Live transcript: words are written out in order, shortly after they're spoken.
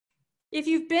If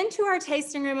you've been to our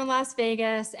tasting room in Las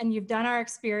Vegas and you've done our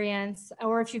experience,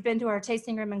 or if you've been to our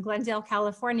tasting room in Glendale,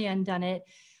 California and done it,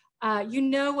 you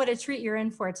know what a treat you're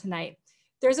in for tonight.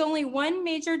 There's only one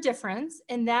major difference,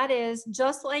 and that is,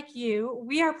 just like you,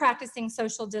 we are practicing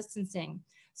social distancing.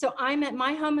 So I'm at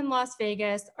my home in Las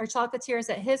Vegas, our chocolatier is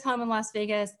at his home in Las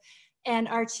Vegas, and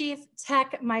our chief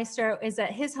tech maestro is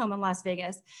at his home in Las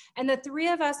Vegas. And the three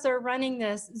of us are running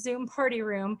this Zoom party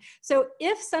room. So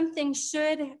if something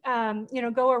should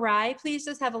go awry, please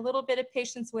just have a little bit of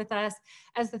patience with us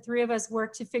as the three of us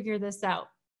work to figure this out.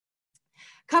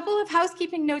 Couple of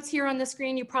housekeeping notes here on the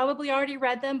screen. You probably already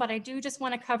read them, but I do just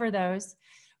want to cover those.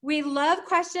 We love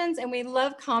questions and we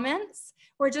love comments.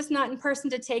 We're just not in person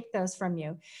to take those from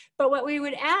you. But what we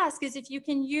would ask is if you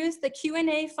can use the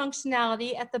Q&A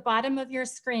functionality at the bottom of your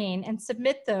screen and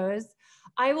submit those.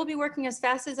 I will be working as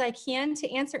fast as I can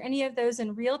to answer any of those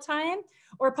in real time,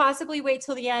 or possibly wait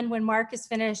till the end when Mark is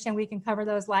finished and we can cover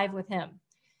those live with him.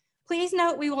 Please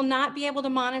note we will not be able to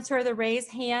monitor the raise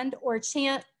hand or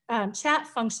chat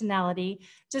functionality,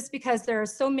 just because there are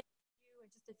so many of you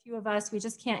and just a few of us, we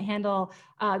just can't handle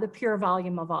the pure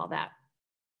volume of all that.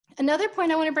 Another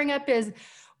point I want to bring up is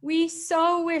we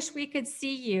so wish we could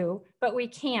see you, but we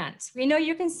can't. We know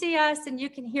you can see us and you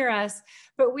can hear us,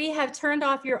 but we have turned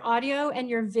off your audio and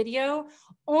your video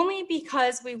only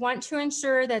because we want to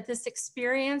ensure that this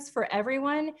experience for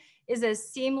everyone is as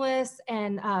seamless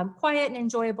and quiet and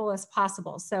enjoyable as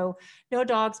possible. So no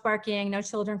dogs barking, no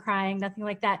children crying, nothing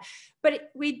like that.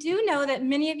 But we do know that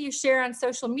many of you share on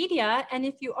social media. And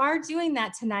if you are doing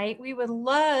that tonight, we would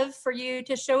love for you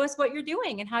to show us what you're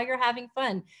doing and how you're having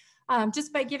fun.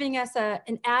 Just by giving us an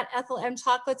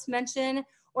 @EthelMChocolates mention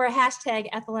or a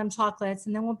hashtag #EthelMChocolates,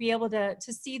 and then we'll be able to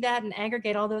see that and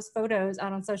aggregate all those photos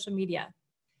out on social media.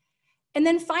 And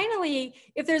then finally,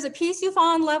 if there's a piece you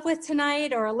fall in love with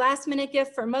tonight or a last minute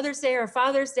gift for Mother's Day or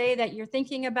Father's Day that you're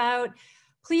thinking about,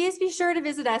 please be sure to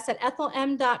visit us at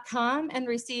ethelm.com and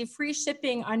receive free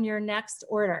shipping on your next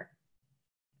order.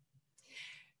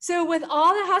 So with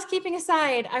all the housekeeping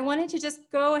aside, I wanted to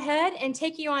just go ahead and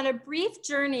take you on a brief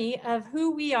journey of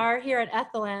who we are here at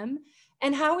Ethel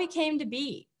and how we came to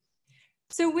be.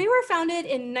 So we were founded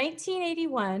in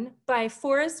 1981 by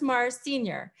Forrest Mars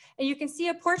Sr. And you can see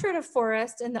a portrait of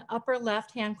Forrest in the upper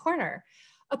left-hand corner.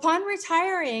 Upon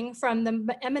retiring from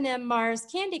the M&M Mars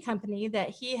Candy Company that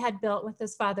he had built with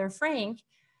his father, Frank,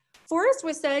 Forrest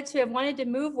was said to have wanted to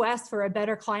move west for a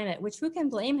better climate, which who can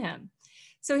blame him?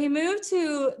 So he moved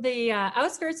to the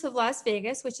outskirts of Las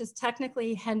Vegas, which is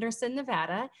technically Henderson,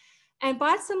 Nevada, and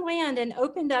bought some land and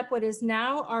opened up what is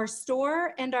now our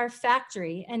store and our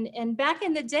factory. And back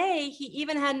in the day, he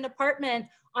even had an apartment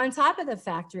on top of the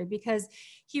factory because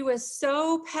he was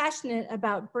so passionate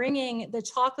about bringing the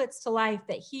chocolates to life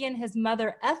that he and his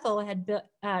mother, Ethel, had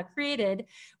created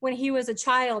when he was a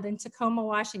child in Tacoma,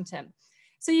 Washington.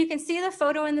 So you can see the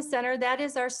photo in the center, that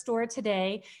is our store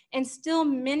today. And still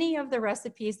many of the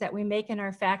recipes that we make in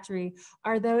our factory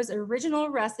are those original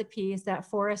recipes that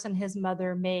Forrest and his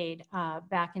mother made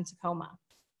back in Tacoma.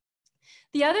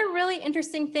 The other really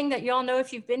interesting thing that you all know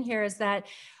if you've been here is that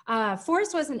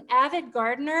Forrest was an avid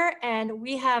gardener, and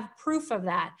we have proof of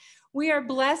that. We are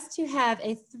blessed to have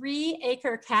a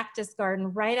 3-acre cactus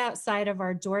garden right outside of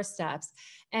our doorsteps,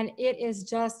 and it is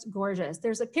just gorgeous.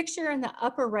 There's a picture in the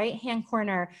upper right-hand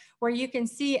corner where you can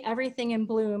see everything in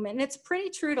bloom, and it's pretty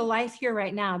true to life here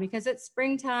right now because it's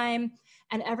springtime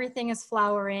and everything is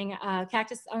flowering.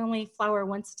 Cactus only flower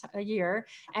once a year,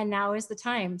 and now is the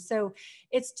time. So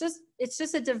it's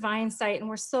just a divine sight, and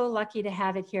we're so lucky to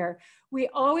have it here. We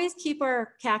always keep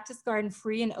our cactus garden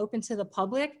free and open to the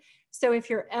public. So if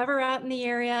you're ever out in the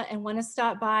area and want to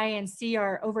stop by and see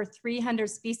our over 300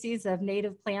 species of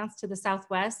native plants to the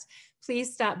southwest,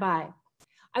 please stop by.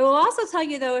 I will also tell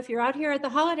you though, if you're out here at the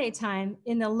holiday time,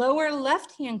 in the lower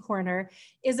left-hand corner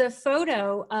is a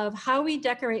photo of how we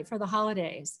decorate for the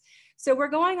holidays. So we're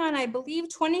going on, I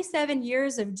believe, 27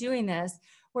 years of doing this,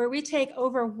 where we take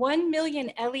over 1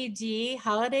 million LED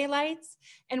holiday lights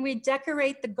and we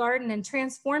decorate the garden and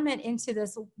transform it into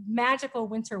this magical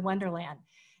winter wonderland.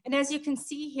 And as you can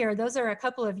see here, those are a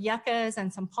couple of yuccas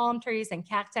and some palm trees and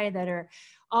cacti that are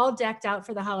all decked out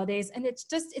for the holidays. And it's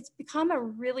become a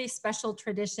really special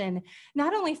tradition,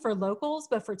 not only for locals,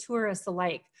 but for tourists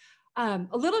alike. A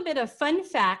little bit of fun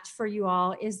fact for you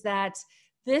all is that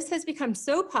this has become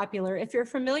so popular. If you're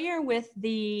familiar with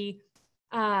the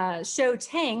show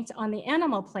Tanked on the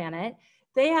Animal Planet,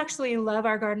 they actually love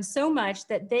our garden so much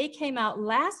that they came out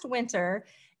last winter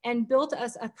and built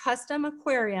us a custom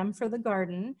aquarium for the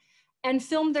garden and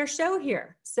filmed their show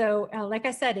here. So like I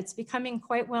said, it's becoming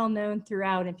quite well known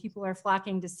throughout and people are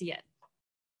flocking to see it.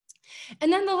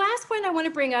 And then the last point I want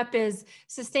to bring up is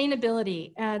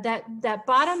sustainability. That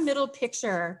bottom middle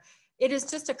picture, it is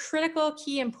just a critical,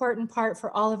 key, important part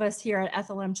for all of us here at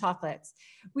Ethel M Chocolates.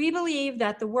 We believe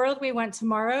that the world we want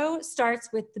tomorrow starts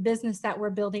with the business that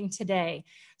we're building today.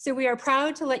 So we are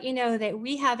proud to let you know that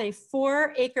we have a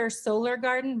 4-acre solar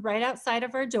garden right outside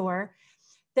of our door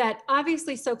that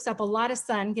obviously soaks up a lot of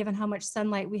sun, given how much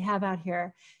sunlight we have out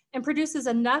here, and produces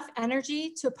enough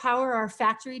energy to power our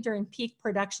factory during peak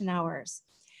production hours.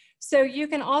 So you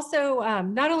can also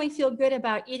not only feel good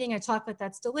about eating a chocolate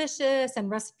that's delicious and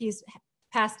recipes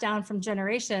passed down from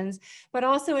generations, but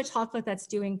also a chocolate that's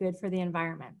doing good for the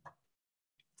environment.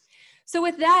 So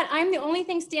with that, I'm the only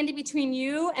thing standing between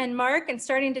you and Mark and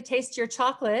starting to taste your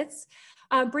chocolates.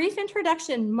 Brief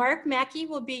introduction, Mark Mackey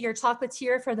will be your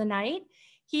chocolatier for the night.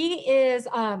 He is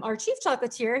our chief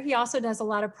chocolatier. He also does a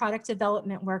lot of product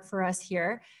development work for us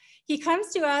here. He comes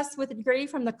to us with a degree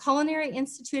from the Culinary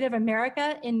Institute of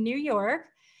America in New York.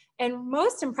 And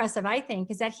most impressive, I think,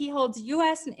 is that he holds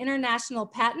US and international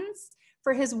patents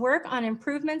for his work on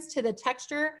improvements to the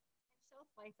texture and shelf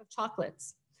life of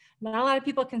chocolates. Not a lot of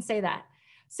people can say that.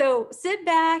 So sit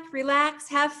back, relax,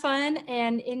 have fun,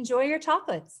 and enjoy your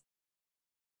chocolates.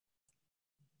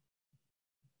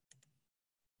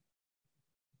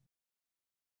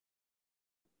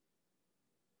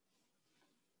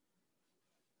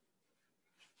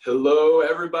 Hello,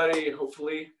 everybody.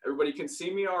 Hopefully everybody can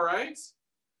see me all right.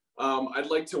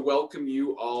 I'd like to welcome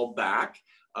you all back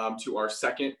to our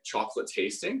second chocolate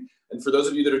tasting. And for those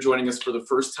of you that are joining us for the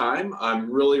first time,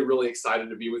 I'm really, really excited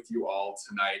to be with you all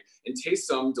tonight and taste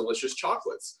some delicious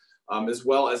chocolates, as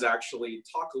well as actually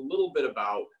talk a little bit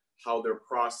about how they're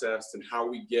processed and how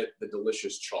we get the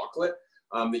delicious chocolate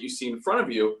that you see in front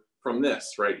of you from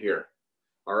this right here.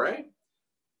 All right.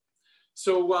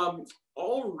 So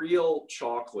all real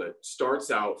chocolate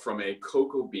starts out from a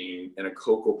cocoa bean and a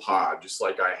cocoa pod, just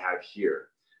like I have here.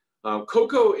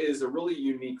 Cocoa is a really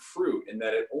unique fruit in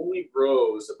that it only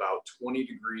grows about 20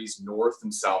 degrees north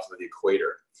and south of the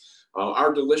equator.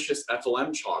 Our delicious Ethel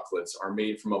M chocolates are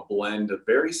made from a blend of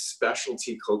very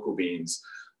specialty cocoa beans,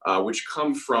 which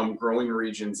come from growing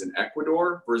regions in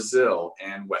Ecuador, Brazil,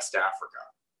 and West Africa.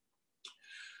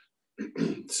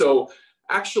 So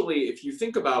actually, if you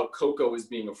think about cocoa as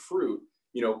being a fruit,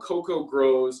 you know, cocoa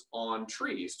grows on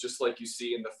trees, just like you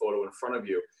see in the photo in front of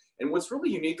you. And what's really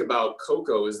unique about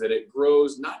cocoa is that it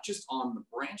grows not just on the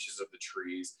branches of the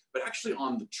trees, but actually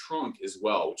on the trunk as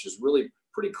well, which is really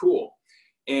pretty cool.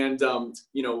 And,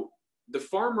 you know, the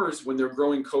farmers, when they're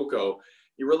growing cocoa,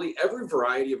 every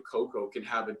variety of cocoa can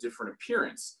have a different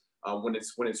appearance when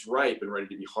it's ripe and ready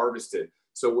to be harvested.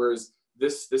 So whereas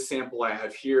this sample I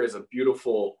have here is a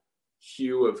beautiful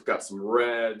hue of got some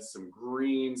red, some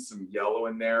green, some yellow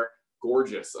in there,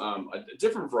 gorgeous. A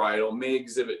different varietal may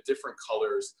exhibit different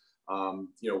colors,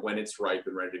 you know, when it's ripe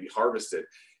and ready to be harvested.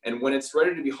 And when it's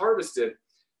ready to be harvested,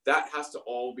 that has to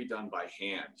all be done by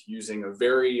hand using a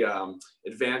very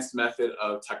advanced method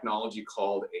of technology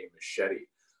called a machete.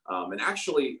 And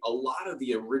actually, a lot of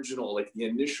the original, like the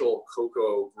initial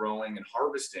cocoa growing and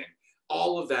harvesting,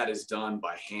 all of that is done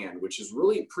by hand, which is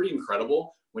really pretty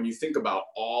incredible when you think about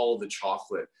all the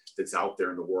chocolate that's out there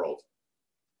in the world.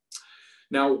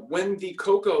 Now, when the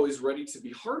cocoa is ready to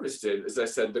be harvested, as I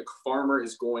said, the farmer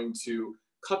is going to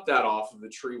cut that off of the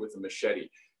tree with a machete.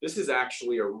 This is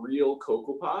actually a real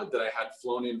cocoa pod that I had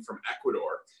flown in from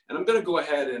Ecuador. And I'm gonna go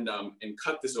ahead and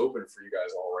cut this open for you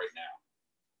guys all right now.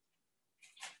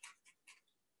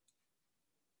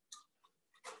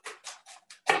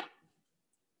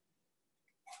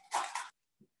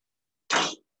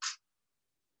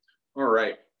 All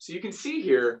right, so you can see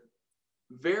here,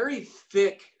 very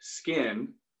thick skin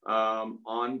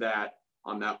on that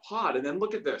pod. And then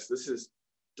look at this. This is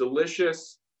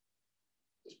delicious.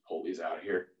 Just pull these out of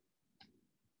here.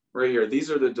 Right here. These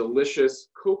are the delicious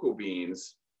cocoa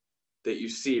beans that you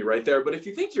see right there. But if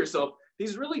you think to yourself,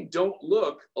 these really don't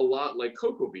look a lot like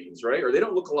cocoa beans, right? Or they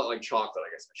don't look a lot like chocolate,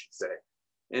 I guess I should say.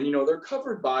 And you know, they're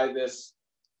covered by this,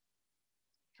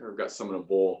 here I've got some in a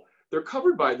bowl. They're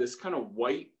covered by this kind of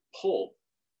white pulp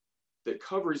that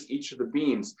covers each of the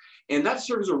beans. And that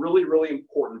serves a really, really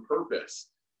important purpose.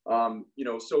 You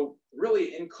know, so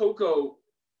really in cocoa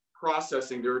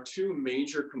processing, there are two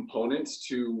major components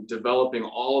to developing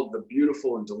all of the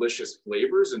beautiful and delicious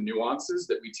flavors and nuances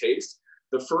that we taste.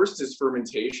 The first is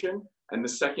fermentation, and the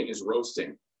second is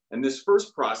roasting. And this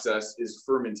first process is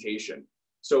fermentation.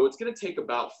 So it's gonna take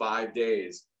about 5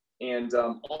 days. And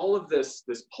all of this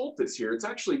pulp that's here, it's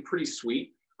actually pretty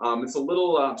sweet. It's a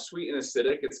little sweet and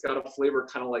acidic. It's got a flavor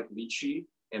kind of like lychee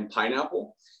and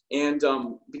pineapple. And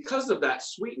because of that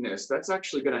sweetness, that's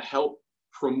actually going to help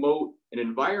promote an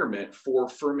environment for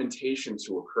fermentation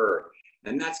to occur.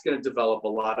 And that's going to develop a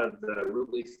lot of the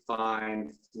really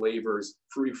fine flavors,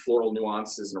 fruity floral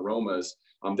nuances and aromas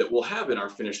that we'll have in our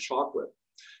finished chocolate.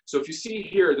 So if you see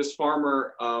here, this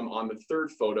farmer on the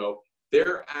third photo,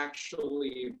 they're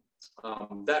actually,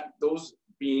 those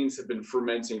beans have been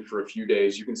fermenting for a few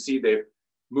days. You can see they've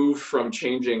moved from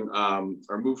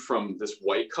moved from this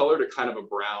white color to kind of a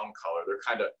brown color. They're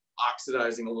kind of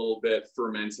oxidizing a little bit,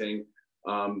 fermenting.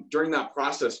 During that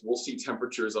process, we'll see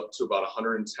temperatures up to about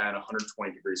 110,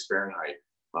 120 degrees Fahrenheit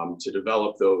to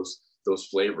develop those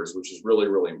flavors, which is really,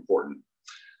 really important.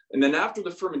 And then after the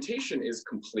fermentation is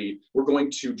complete, we're going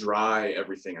to dry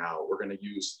everything out. We're going to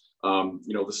use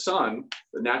the sun,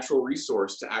 the natural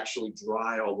resource, to actually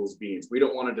dry all those beans. We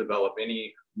don't want to develop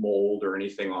any mold or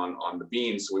anything on the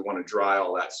beans, so we want to dry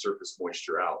all that surface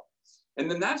moisture out.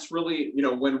 And then that's really,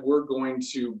 when we're going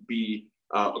to be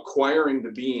acquiring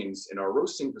the beans in our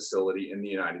roasting facility in the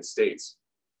United States.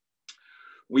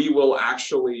 We will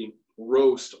actually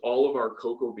roast all of our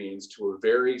cocoa beans to a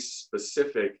very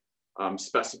specific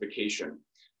specification.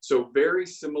 So very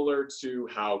similar to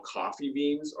how coffee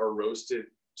beans are roasted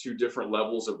to different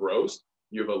levels of roast.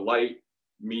 You have a light,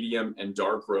 medium, and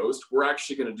dark roast. We're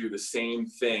actually going to do the same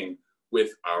thing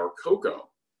with our cocoa.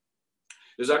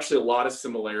 There's actually a lot of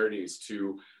similarities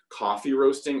to coffee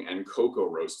roasting and cocoa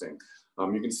roasting.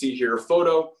 You can see here a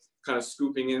photo kind of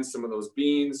scooping in some of those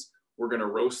beans. We're going to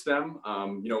roast them.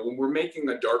 When we're making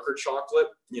a darker chocolate,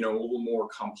 a little more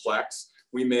complex,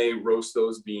 we may roast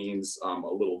those beans a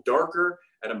little darker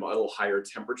at a little higher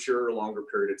temperature, a longer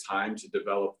period of time to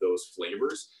develop those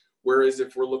flavors. Whereas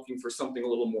if we're looking for something a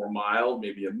little more mild,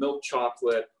 maybe a milk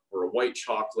chocolate or a white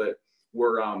chocolate,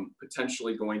 we're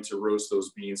potentially going to roast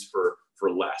those beans for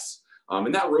less.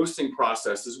 And that roasting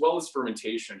process, as well as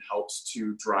fermentation, helps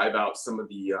to drive out some of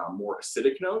the more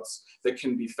acidic notes that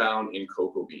can be found in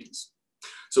cocoa beans.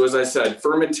 So as I said,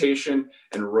 fermentation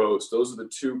and roast, those are the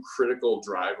two critical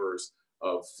drivers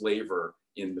of flavor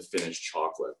in the finished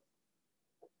chocolate.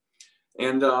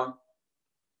 And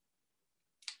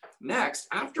next,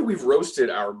 after we've roasted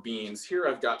our beans, here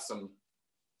I've got some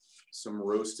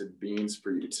roasted beans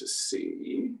for you to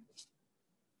see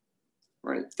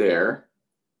right there.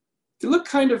 They look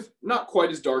kind of not quite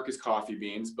as dark as coffee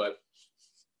beans, but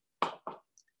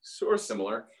sort of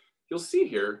similar. You'll see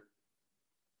here,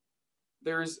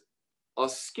 there's a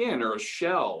skin or a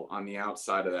shell on the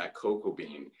outside of that cocoa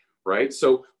bean, right?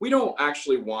 So we don't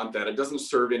actually want that. It doesn't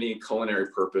serve any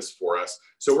culinary purpose for us.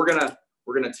 So we're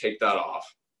gonna take that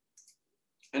off.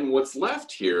 And what's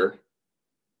left here,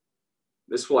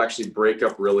 this will actually break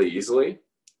up really easily.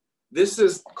 This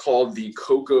is called the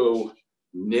cocoa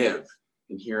nib.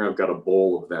 And here I've got a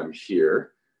bowl of them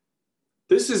here.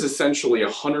 This is essentially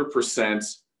 100%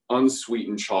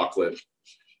 unsweetened chocolate.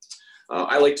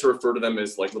 I like to refer to them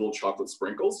as like little chocolate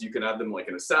sprinkles. You can add them like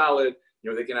in a salad.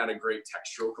 They can add a great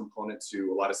textural component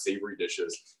to a lot of savory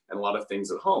dishes and a lot of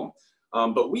things at home.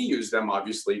 But we use them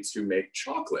obviously to make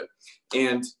chocolate.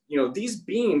 And these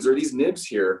beans or these nibs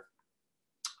here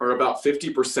are about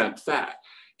 50% fat.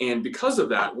 And because of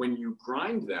that, when you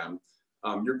grind them,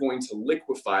 you're going to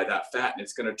liquefy that fat and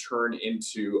it's going to turn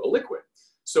into a liquid.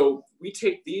 So we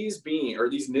take these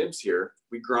nibs here,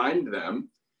 we grind them,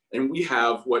 and we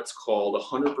have what's called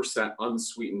 100%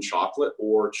 unsweetened chocolate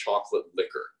or chocolate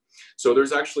liquor. So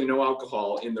there's actually no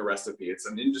alcohol in the recipe. It's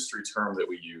an industry term that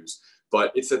we use,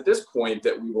 but it's at this point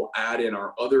that we will add in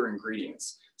our other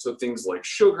ingredients. So things like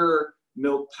sugar,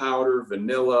 milk powder,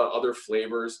 vanilla, other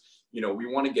flavors. We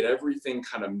want to get everything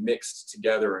kind of mixed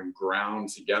together and ground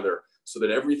together so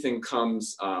that everything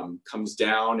comes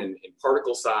down in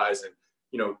particle size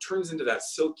and turns into that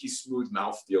silky smooth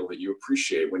mouthfeel that you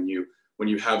appreciate when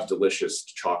you have delicious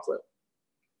chocolate.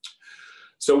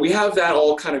 So we have that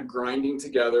all kind of grinding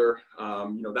together.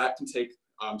 That can take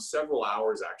several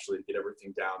hours actually to get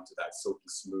everything down to that silky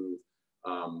smooth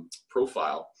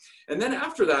profile. And then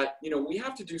after that, we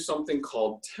have to do something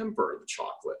called temper the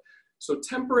chocolate. So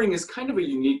tempering is kind of a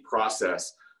unique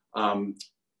process.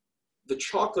 The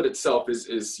chocolate itself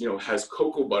has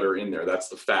cocoa butter in there. That's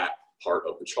the fat part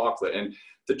of the chocolate. And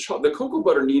the cocoa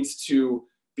butter needs to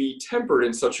be tempered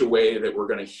in such a way that we're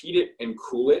going to heat it and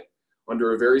cool it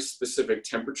under a very specific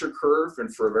temperature curve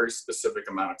and for a very specific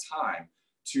amount of time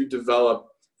to develop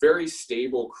very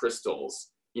stable crystals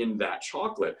in that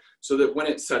chocolate so that when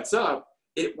it sets up,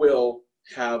 it will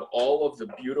have all of the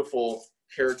beautiful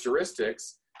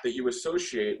characteristics that you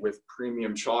associate with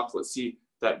premium chocolate. See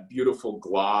that beautiful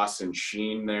gloss and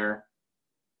sheen there?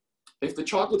 If the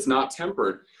chocolate's not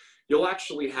tempered, you'll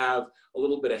actually have a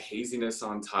little bit of haziness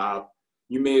on top.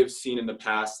 You may have seen in the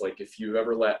past, like if you've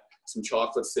ever let some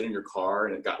chocolate sit in your car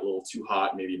and it got a little too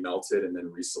hot, maybe melted and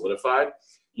then re-solidified,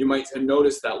 you might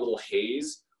notice that little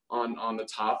haze on the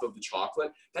top of the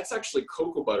chocolate. That's actually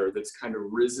cocoa butter that's kind of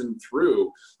risen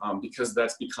through because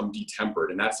that's become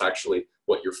detempered, and that's actually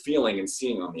what you're feeling and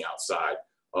seeing on the outside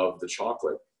of the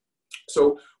chocolate.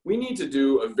 So we need to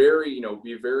do a very,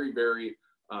 be very, very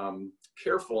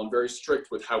careful and very strict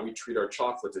with how we treat our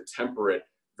chocolate to temper it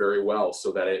very well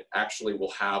so that it actually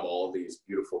will have all of these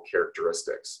beautiful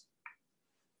characteristics.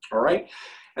 All right,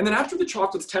 and then after the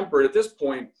chocolate's tempered, at this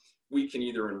point, we can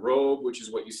either enrobe, which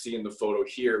is what you see in the photo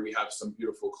here. We have some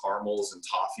beautiful caramels and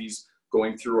toffees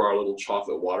going through our little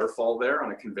chocolate waterfall there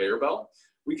on a conveyor belt.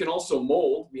 We can also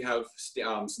mold. We have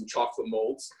some chocolate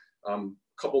molds. A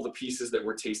couple of the pieces that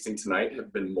we're tasting tonight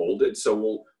have been molded,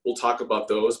 so we'll talk about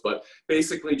those. But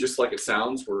basically, just like it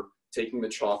sounds, we're taking the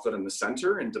chocolate in the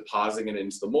center and depositing it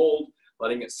into the mold,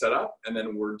 letting it set up, and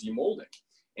then we're demolding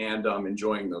and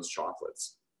enjoying those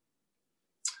chocolates.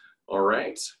 All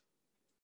right.